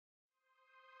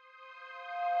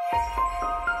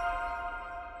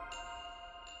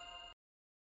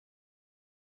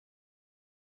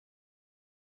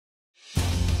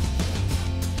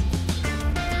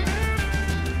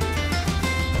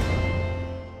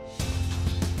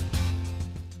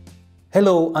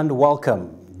Hello and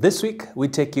welcome. This week we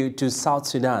take you to South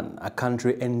Sudan, a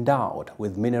country endowed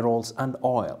with minerals and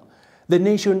oil. The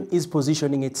nation is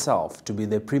positioning itself to be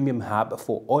the premium hub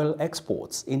for oil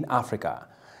exports in Africa.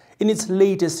 In its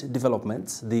latest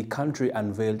developments, the country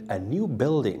unveiled a new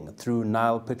building through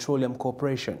Nile Petroleum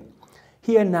Corporation.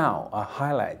 Here now are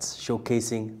highlights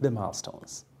showcasing the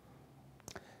milestones.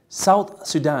 South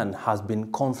Sudan has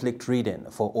been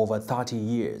conflict-ridden for over 30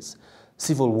 years.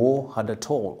 Civil war had a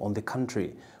toll on the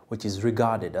country, which is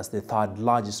regarded as the third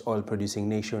largest oil-producing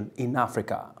nation in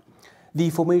Africa. The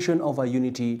formation of a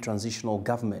unity transitional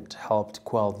government helped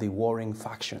quell the warring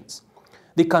factions.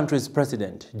 The country's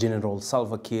president, General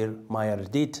Salva Kiir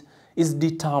Mayardit, is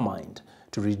determined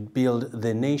to rebuild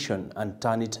the nation and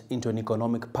turn it into an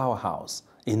economic powerhouse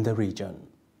in the region.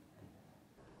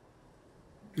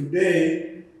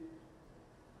 Today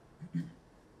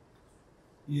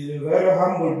is a very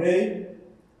humble day,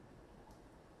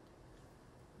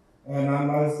 and I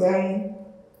must thank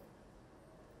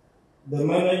the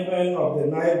management of the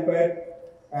Nile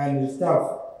Pet and the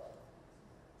staff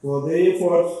for the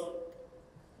efforts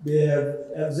they have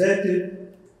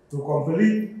exerted to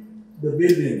complete the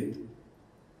building.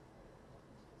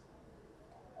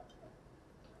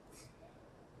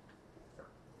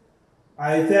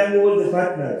 I thank all the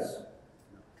partners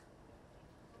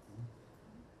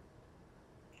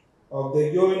of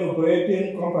the joint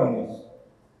operating companies,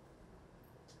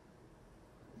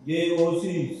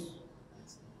 JOCs,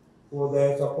 for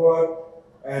their support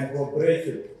and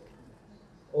cooperation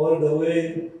all the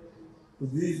way to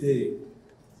this day.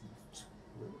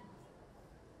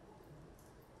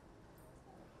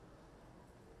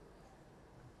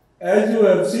 As you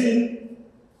have seen,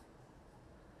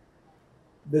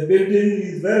 the building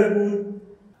is very good.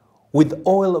 With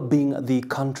oil being the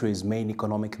country's main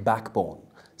economic backbone,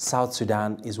 South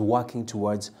Sudan is working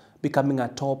towards becoming a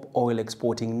top oil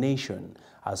exporting nation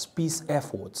as peace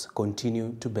efforts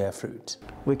continue to bear fruit.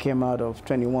 We came out of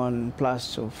 21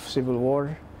 plus of civil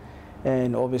war,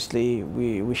 and obviously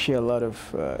we share a lot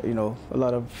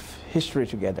of history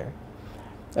together.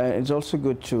 It's also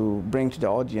good to bring to the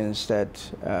audience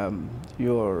that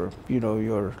your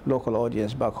local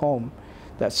audience back home,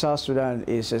 that South Sudan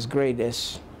is as great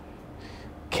as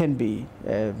can be,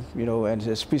 and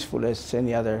as peaceful as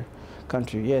any other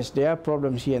country. Yes, there are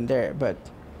problems here and there, but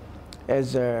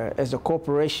as a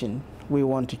corporation, we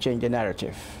want to change the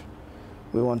narrative.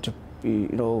 We want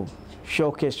to,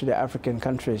 showcase to the African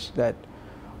countries that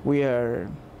we are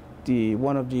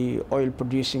one of the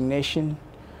oil-producing nation.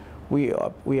 We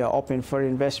are open for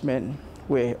investment.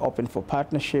 We're open for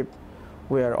partnership.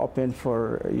 We are open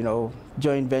for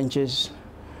joint ventures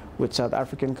with South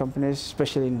African companies,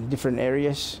 especially in different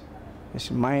areas.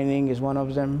 Mining is one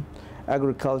of them.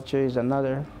 Agriculture is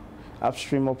another.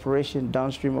 Upstream operation,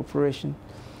 downstream operation.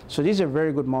 So this is a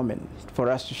very good moment for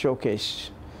us to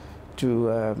showcase to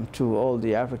all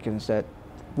the Africans that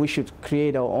we should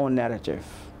create our own narrative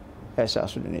as South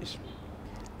Sudanese.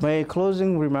 My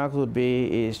closing remark would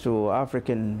be to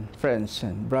African friends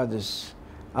and brothers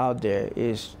out there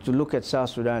is to look at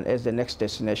South Sudan as the next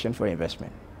destination for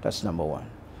investment. That's number one.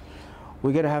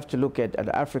 We're going to have to look at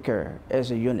Africa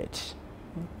as a unit,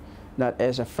 not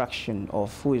as a fraction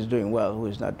of who is doing well, who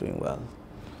is not doing well,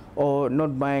 or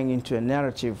not buying into a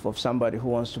narrative of somebody who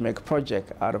wants to make a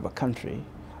project out of a country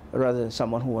rather than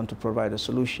someone who wants to provide a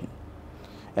solution.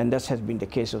 And that has been the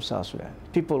case of South Sudan.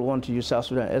 People want to use South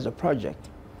Sudan as a project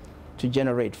to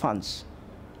generate funds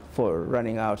for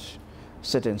running out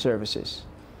certain services.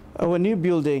 Our new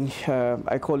building,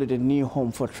 I call it a new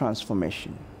home for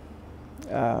transformation.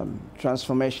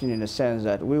 Transformation in the sense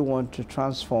that we want to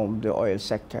transform the oil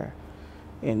sector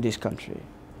in this country.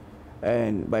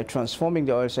 And by transforming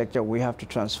the oil sector, we have to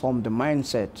transform the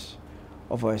mindset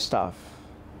of our staff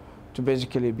to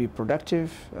basically be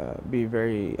productive, be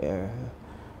very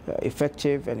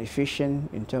effective and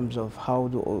efficient in terms of how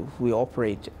do we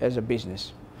operate as a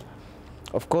business.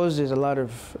 Of course, there's a lot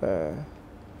of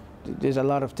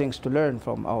things to learn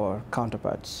from our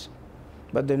counterparts.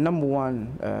 But the number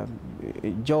one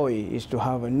joy is to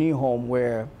have a new home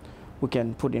where we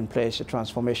can put in place a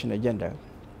transformation agenda.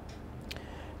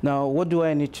 Now, what do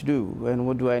I need to do and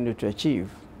what do I need to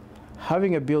achieve?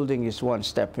 Having a building is one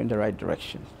step in the right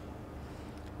direction.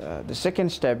 The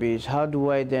second step is how do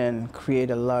I then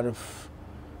create a lot of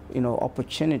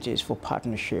opportunities for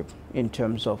partnership in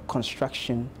terms of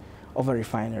construction of a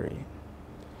refinery.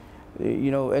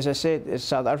 You know, as I said,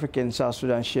 South Africa and South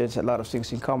Sudan shares a lot of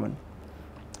things in common.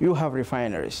 You have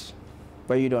refineries,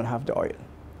 but you don't have the oil.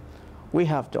 We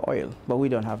have the oil, but we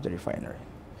don't have the refinery.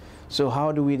 So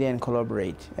how do we then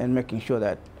collaborate and making sure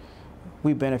that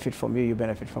we benefit from you, you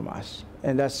benefit from us?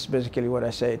 And that's basically what I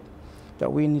said,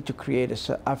 that we need to create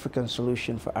an African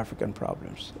solution for African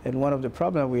problems. And one of the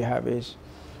problems we have is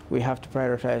we have to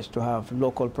prioritize to have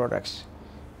local products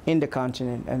in the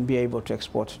continent and be able to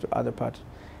export to other parts.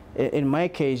 In my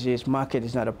case, market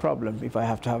is not a problem if I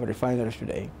have to have a refinery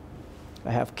today.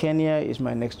 I have Kenya is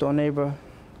my next door neighbor.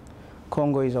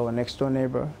 Congo is our next door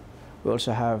neighbor. We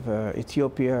also have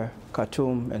Ethiopia,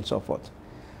 Khartoum, and so forth.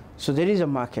 So there is a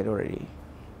market already.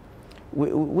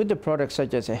 With the products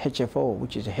such as a HFO,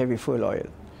 which is a heavy fuel oil,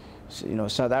 so, you know,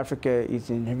 South Africa is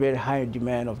in very high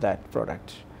demand of that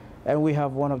product. And we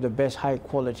have one of the best high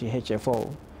quality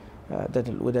HFO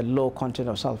with a low content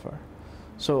of sulfur.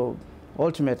 So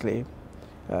ultimately,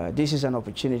 this is an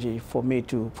opportunity for me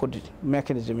to put a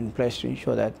mechanism in place to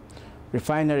ensure that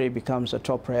refinery becomes a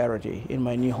top priority in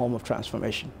my new home of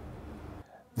transformation.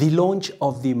 The launch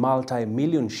of the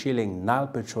multi-million shilling Nile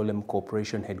Petroleum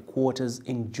Corporation headquarters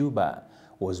in Juba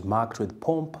was marked with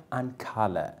pomp and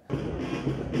color.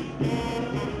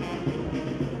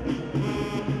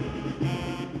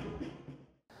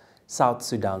 South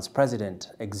Sudan's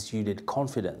president exuded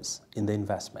confidence in the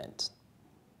investment.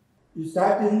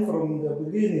 Starting from the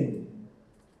beginning,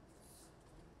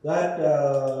 that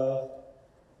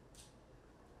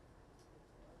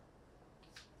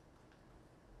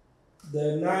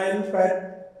the Nile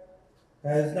Pet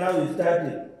has now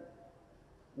started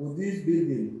with this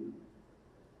building.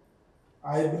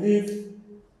 I believe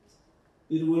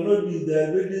it will not be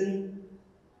the building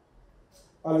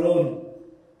alone,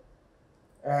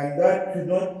 and that should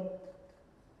not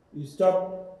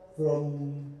stop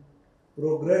from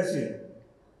progressing.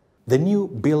 The new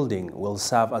building will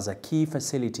serve as a key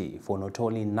facility for not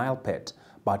only Nile Pet,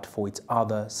 but for its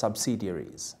other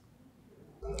subsidiaries.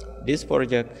 This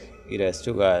project, it has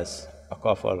took us a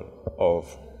couple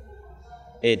of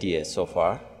 8 years so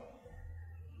far.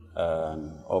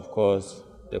 Of course,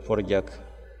 the project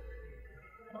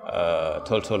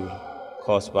total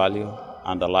cost value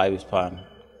and the lifespan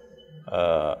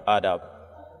add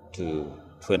up to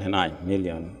 $29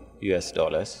 million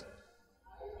US.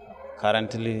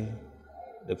 Currently,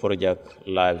 the project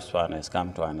lifespan has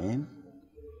come to an end,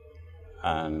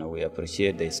 and we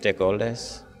appreciate the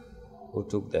stakeholders who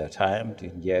took their time to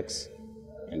inject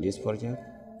in this project,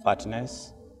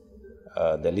 partners,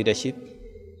 the leadership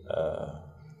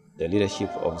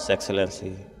of His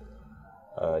Excellency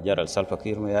General Salva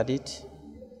Kiir Mayardit,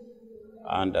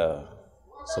 and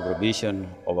supervision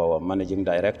of our Managing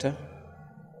Director,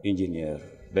 Engineer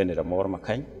Benedict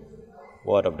Makany,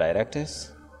 Board of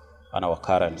Directors, and our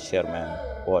current Chairman,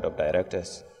 Board of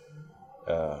Directors.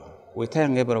 We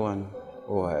thank everyone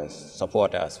who has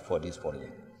supported us for this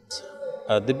project.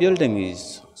 The building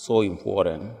is so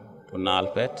important to Nile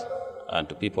Pet and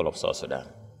to people of South Sudan.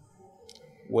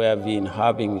 We have been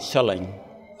having challenge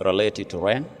related to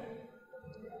rent,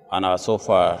 and so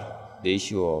far the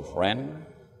issue of rent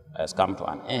has come to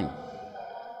an end.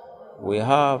 We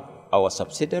have our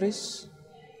subsidiaries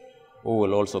who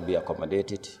will also be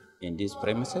accommodated in these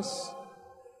premises.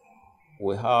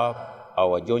 We have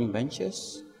our joint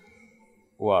ventures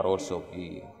who are also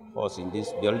housed in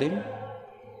this building,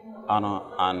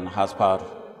 and as part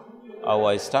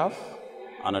our staff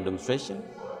and administration,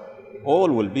 all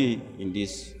will be in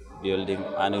this building,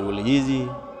 and it will ease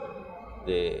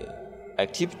the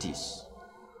activities,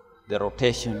 the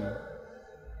rotation,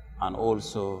 and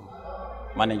also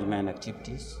management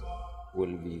activities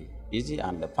will be easy,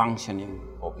 and the functioning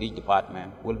of each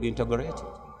department will be integrated.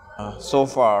 So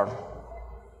far,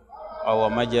 our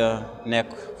major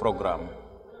NEC program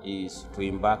is to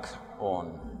embark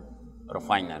on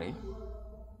refinery.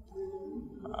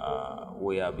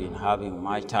 We have been having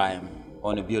much time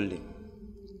on a building,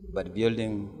 but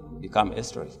building become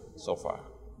history so far.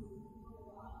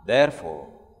 Therefore,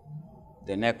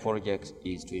 the next project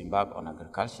is to embark on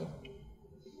agriculture,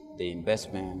 the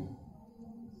investment,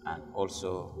 and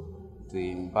also to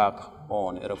embark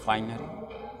on a refinery,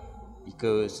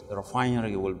 because a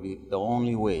refinery will be the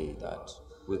only way that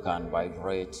we can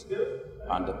vibrate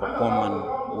and the performance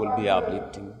will be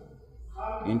uplifting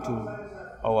into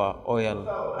our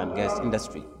oil and gas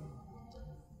industry.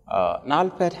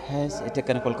 Nile Pet has a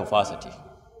technical capacity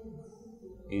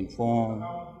in form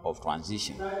of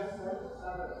transition.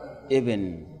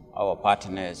 Even our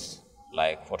partners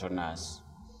like Photonas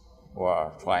who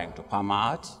are trying to farm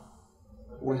out,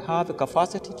 we have a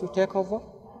capacity to take over,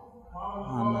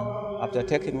 and after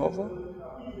taking over,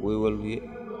 we will be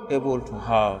able to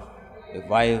have a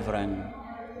vibrant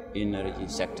energy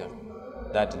sector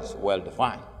that is well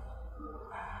defined.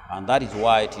 And that is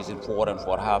why it is important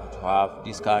for us to have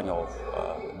this kind of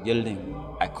building,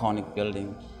 iconic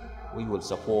building. We will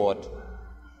support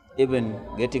even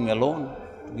getting a loan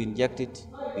to be injected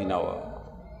in our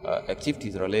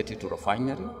activities related to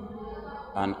refinery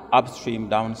and upstream,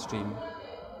 downstream,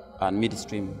 and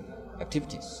midstream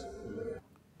activities.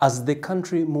 As the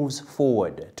country moves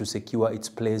forward to secure its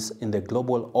place in the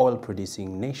global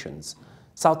oil-producing nations,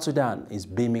 South Sudan is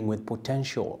beaming with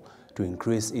potential to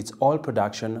increase its oil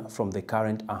production from the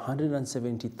current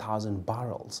 170,000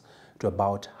 barrels to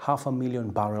about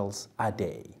 500,000 barrels a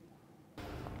day.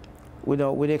 With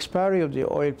the expiry of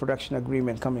the oil production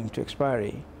agreement coming to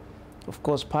expiry, of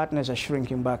course, partners are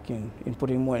shrinking back in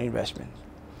putting more investment.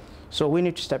 So we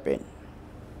need to step in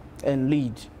and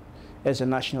lead as a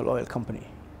national oil company,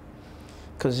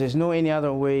 because there's no any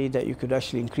other way that you could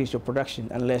actually increase your production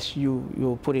unless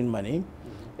you put in money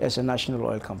as a national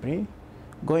oil company,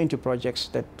 go into projects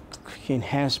that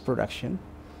enhance production,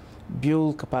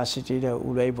 build capacity that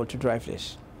will be able to drive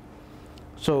this.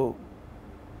 So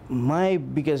my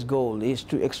biggest goal is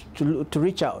to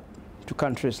reach out to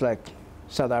countries like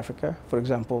South Africa, for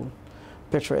example,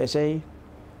 Petro SA,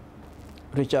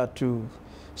 reach out to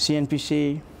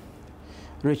CNPC,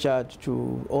 reach out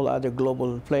to all other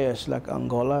global players like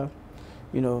Angola,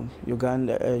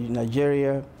 Uganda,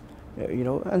 Nigeria,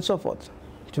 and so forth,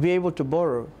 to be able to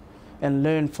borrow and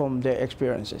learn from their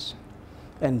experiences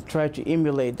and try to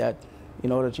emulate that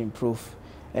in order to improve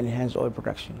and enhance oil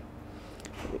production.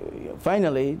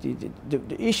 Finally,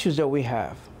 the issues that we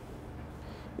have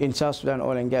in South Sudan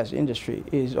oil and gas industry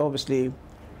is obviously,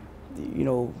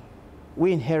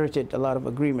 we inherited a lot of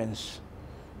agreements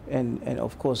and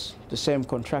of course the same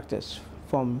contractors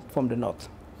from the north.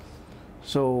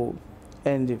 So,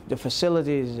 and the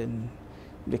facilities and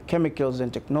the chemicals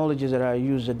and technologies that are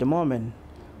used at the moment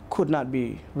could not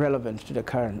be relevant to the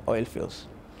current oil fields.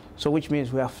 So which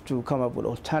means we have to come up with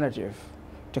alternative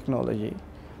technology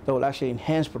that will actually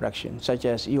enhance production, such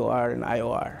as EOR and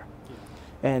IOR.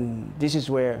 And this is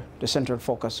where the central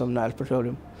focus of Nile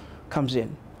Petroleum comes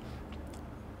in.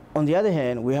 On the other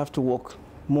hand, we have to work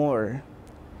more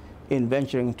in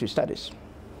venturing into studies.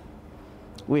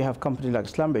 We have companies like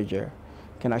Schlumberger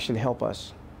can actually help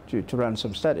us to run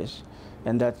some studies,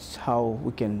 and that's how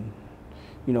we can,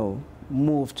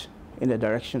 move in the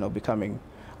direction of becoming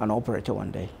an operator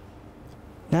one day.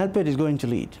 NilePet is going to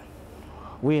lead.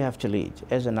 We have to lead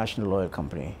as a national oil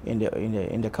company in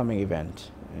the coming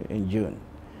event in June.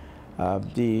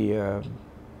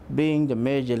 Being the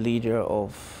major leader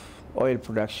of oil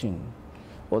production,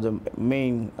 or the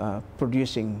main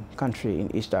producing country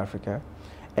in East Africa,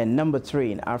 and number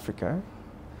 3 in Africa,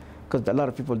 because a lot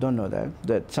of people don't know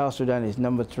that South Sudan is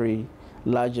number 3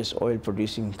 largest oil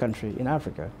producing country in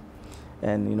Africa.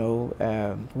 And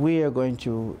we are going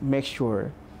to make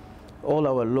sure all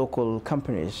our local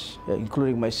companies,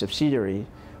 including my subsidiary,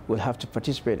 will have to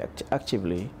participate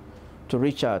actively to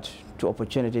reach out to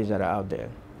opportunities that are out there.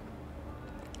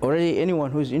 Already anyone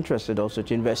who's interested also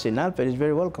to invest in NilePet is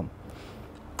very welcome.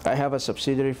 I have a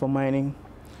subsidiary for mining,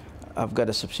 I've got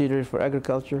a subsidiary for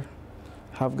agriculture,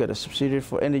 I've got a subsidiary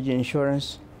for energy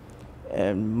insurance,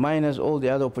 and minus all the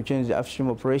other opportunities, upstream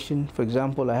operation. For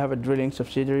example, I have a drilling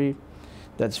subsidiary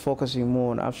that's focusing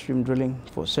more on upstream drilling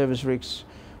for service rigs,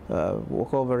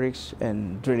 workover rigs,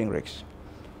 and drilling rigs.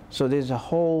 So there's a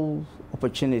whole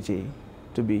opportunity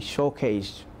to be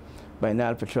showcased by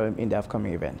Nile Petroleum in the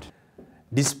upcoming event.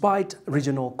 Despite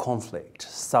regional conflict,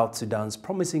 South Sudan's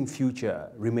promising future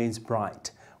remains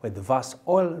bright, with vast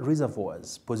oil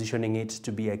reservoirs positioning it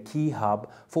to be a key hub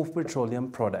for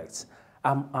petroleum products.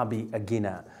 I'm Abi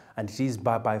Agina, and it is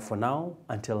bye-bye for now.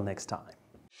 Until next time.